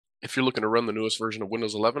If you're looking to run the newest version of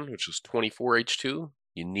Windows 11, which is 24H2,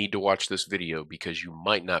 you need to watch this video because you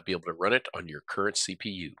might not be able to run it on your current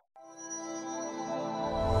CPU.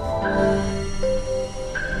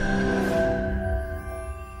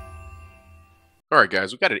 Alright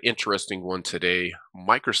guys, we've got an interesting one today.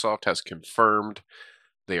 Microsoft has confirmed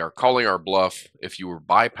they are calling our bluff. If you were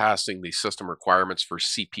bypassing the system requirements for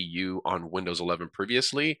CPU on Windows 11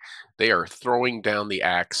 previously, they are throwing down the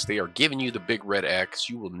axe. They are giving you the big red X.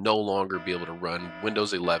 You will no longer be able to run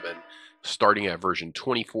Windows 11 starting at version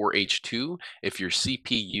 24H2 if your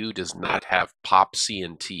CPU does not have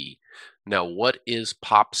POPCNT. Now, what is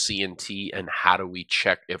POPCNT and how do we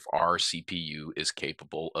check if our CPU is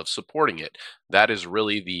capable of supporting it? That is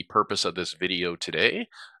really the purpose of this video today.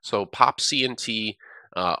 So POPCNT,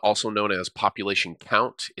 also known as population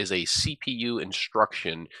count, is a CPU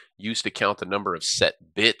instruction used to count the number of set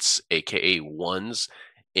bits, aka ones,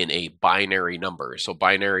 in a binary number. So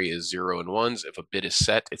binary is 0 and 1s. If a bit is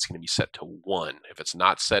set, it's going to be set to 1. If it's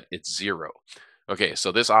not set, it's 0. Okay,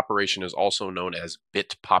 so this operation is also known as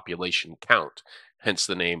bit population count, hence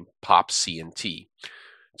the name POPCNT.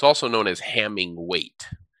 It's also known as Hamming weight,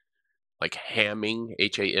 like Hamming,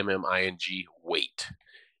 Hamming, weight.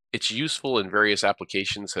 It's useful in various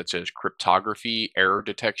applications such as cryptography, error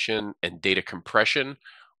detection, and data compression,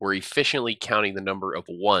 where efficiently counting the number of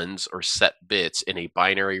ones or set bits in a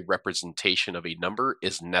binary representation of a number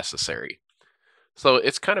is necessary. So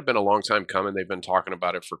it's kind of been a long time coming. They've been talking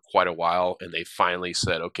about it for quite a while, and they finally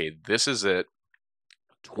said, okay, this is it.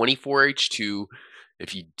 24H2.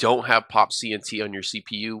 If you don't have POP-CNT on your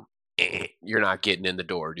CPU, you're not getting in the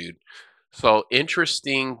door, dude. So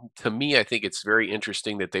interesting to me. I think it's very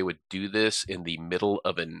interesting that they would do this in the middle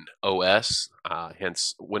of an OS,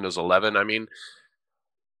 hence Windows 11. I mean,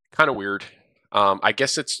 kind of weird. I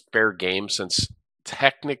guess it's fair game since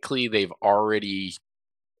technically they've already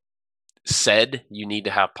said you need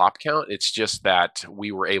to have pop count. It's just that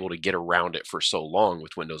we were able to get around it for so long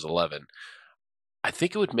with Windows 11. I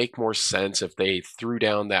think it would make more sense if they threw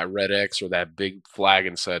down that red X or that big flag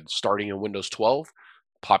and said, starting in Windows 12,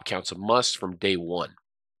 pop count's a must from day one.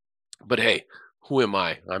 But hey, who am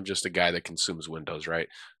I? I'm just a guy that consumes Windows, right?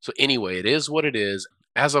 So anyway, it is what it is.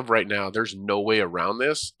 As of right now, there's no way around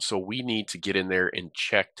this. So we need to get in there and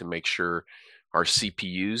check to make sure our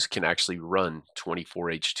CPUs can actually run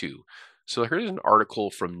 24H2. So here's an article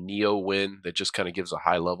from NeoWin that just kind of gives a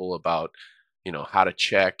high level about, how to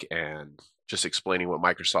check and just explaining what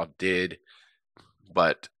Microsoft did.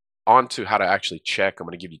 But on to how to actually check, I'm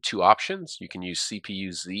going to give you two options. You can use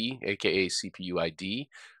CPU-Z, aka CPU ID.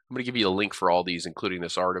 I'm going to give you a link for all these, including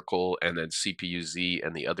this article, and then CPU-Z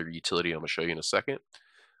and the other utility I'm going to show you in a second.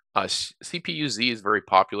 CPU-Z is very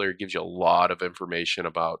popular. It gives you a lot of information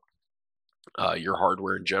about your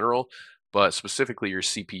hardware in general, but specifically your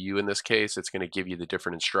CPU in this case. It's going to give you the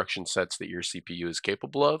different instruction sets that your CPU is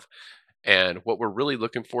capable of. And what we're really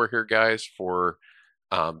looking for here, guys, for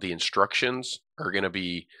the instructions are going to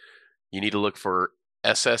be, you need to look for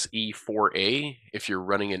SSE4A if you're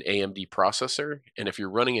running an AMD processor. And if you're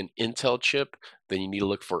running an Intel chip, then you need to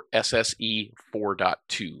look for SSE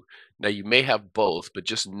 4.2. Now you may have both, but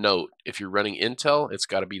just note, if you're running Intel, it's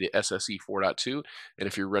got to be the SSE 4.2. And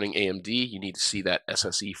if you're running AMD, you need to see that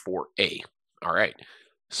SSE 4A. All right.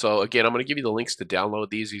 So again, I'm going to give you the links to download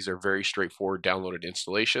these. These are very straightforward downloaded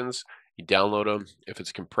installations. You download them. If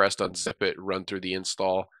it's compressed, unzip it, run through the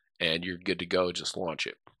install, and you're good to go. Just launch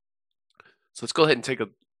it. So let's go ahead and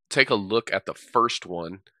take a look at the first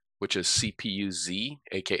one, which is CPU-Z,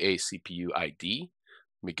 aka CPU ID.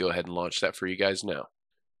 Let me go ahead and launch that for you guys now.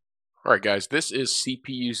 All right, guys, this is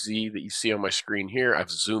CPU-Z that you see on my screen here.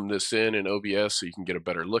 I've zoomed this in OBS so you can get a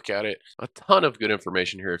better look at it. A ton of good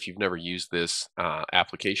information here if you've never used this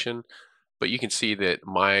application. But you can see that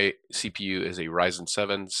my CPU is a Ryzen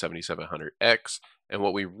 7 7700X. And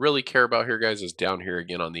what we really care about here, guys, is down here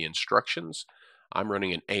again on the instructions. I'm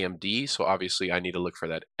running an AMD, so obviously I need to look for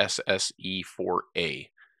that SSE4A.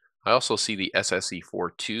 I also see the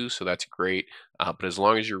SSE42, so that's great. But as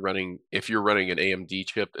long as if you're running an AMD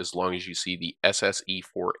chip, as long as you see the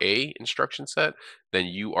SSE4A instruction set, then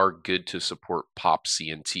you are good to support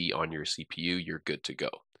POP-CNT on your CPU. You're good to go.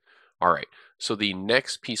 All right, so the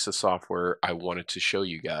next piece of software I wanted to show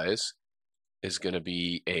you guys is going to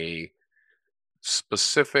be a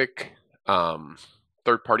specific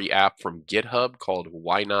third-party app from GitHub called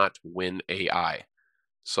Why Not Win AI.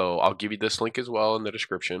 So I'll give you this link as well in the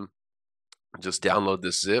description. Just download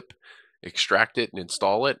this zip, extract it, and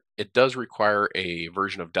install it. It does require a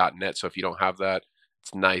version of .NET, so if you don't have that,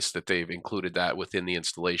 it's nice that they've included that within the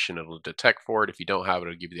installation. It'll detect for it. If you don't have it,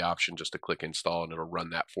 it'll give you the option just to click install, and it'll run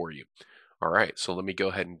that for you. All right, so let me go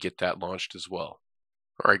ahead and get that launched as well.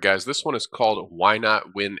 All right, guys, this one is called Why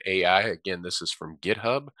Not Win AI. Again, this is from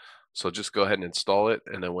GitHub. So just go ahead and install it.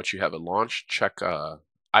 And then once you have it launched, check.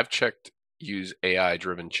 I've checked use AI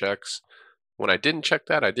driven checks. When I didn't check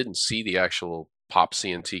that, I didn't see the actual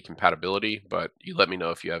POPCNT compatibility, but you let me know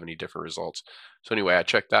if you have any different results. So anyway, I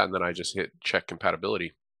checked that and then I just hit check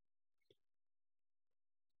compatibility.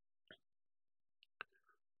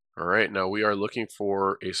 All right, now we are looking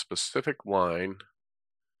for a specific line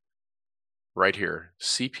right here.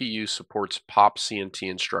 CPU supports POPCNT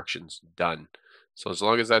instructions. Done. So as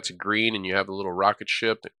long as that's green and you have a little rocket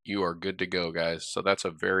ship, you are good to go, guys. So that's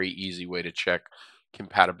a very easy way to check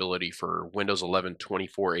compatibility for Windows 11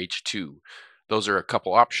 24H2. Those are a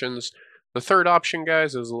couple options. The third option,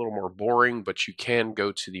 guys, is a little more boring, but you can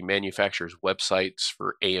go to the manufacturer's websites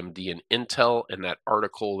for AMD and Intel, and that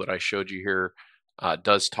article that I showed you here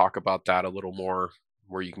does talk about that a little more,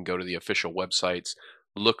 where you can go to the official websites,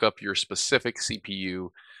 look up your specific CPU,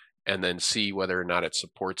 and then see whether or not it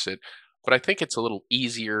supports it. But I think it's a little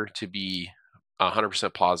easier to be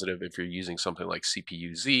 100% positive if you're using something like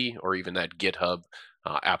CPU-Z or even that GitHub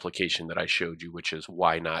application that I showed you, which is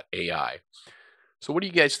Why Not AI. So what do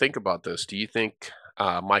you guys think about this? Do you think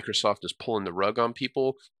Microsoft is pulling the rug on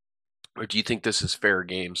people, or do you think this is fair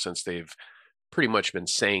game since they've pretty much been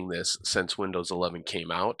saying this since Windows 11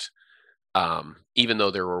 came out? Even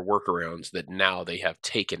though there were workarounds that now they have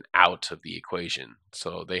taken out of the equation.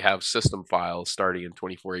 So they have system files starting in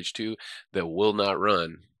 24H2 that will not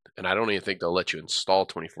run. And I don't even think they'll let you install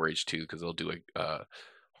 24H2 because they'll do a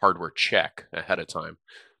hardware check ahead of time.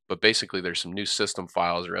 But basically, there's some new system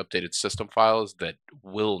files or updated system files that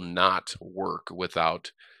will not work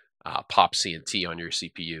without POP-CNT on your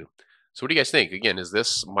CPU. So what do you guys think? Again, is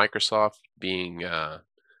this Microsoft being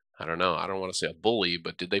I don't know. I don't want to say a bully,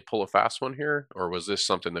 but did they pull a fast one here? Or was this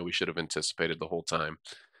something that we should have anticipated the whole time?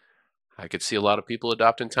 I could see a lot of people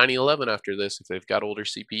adopting Tiny 11 after this if they've got older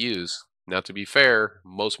CPUs. Now, to be fair,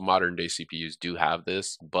 most modern day CPUs do have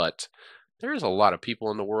this, but there's a lot of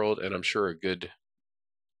people in the world, and I'm sure a good,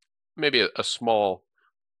 maybe a small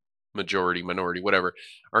majority, minority, whatever,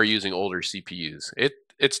 are using older CPUs.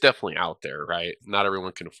 It's definitely out there, right? Not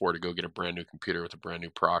everyone can afford to go get a brand new computer with a brand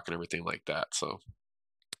new proc and everything like that. So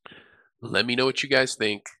let me know what you guys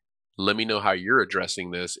think. Let me know how you're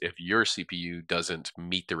addressing this if your CPU doesn't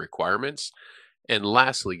meet the requirements. And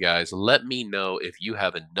lastly, guys, let me know if you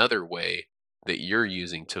have another way that you're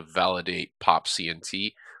using to validate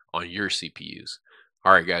POP-CNT on your CPUs.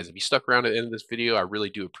 All right, guys, if you stuck around at the end of this video, I really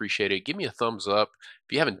do appreciate it. Give me a thumbs up.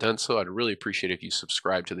 If you haven't done so, I'd really appreciate it if you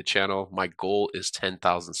subscribe to the channel. My goal is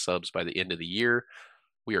 10,000 subs by the end of the year.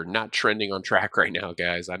 We are not trending on track right now,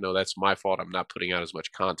 guys. I know that's my fault. I'm not putting out as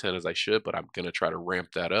much content as I should, but I'm going to try to ramp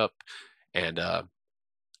that up. And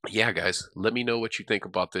yeah, guys, let me know what you think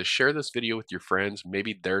about this. Share this video with your friends.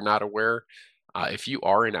 Maybe they're not aware. If you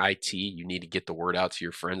are in IT, you need to get the word out to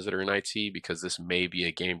your friends that are in IT because this may be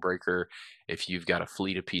a game breaker if you've got a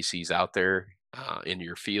fleet of PCs out there in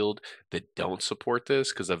your field that don't support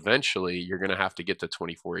this, because eventually you're going to have to get to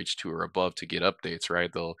 24H2 or above to get updates,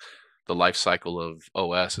 right? The life cycle of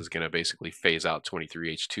OS is going to basically phase out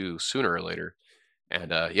 23H2 sooner or later.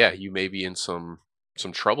 And yeah, you may be in some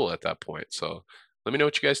trouble at that point. So let me know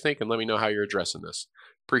what you guys think and let me know how you're addressing this.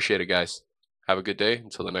 Appreciate it, guys. Have a good day.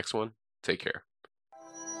 Until the next one, take care.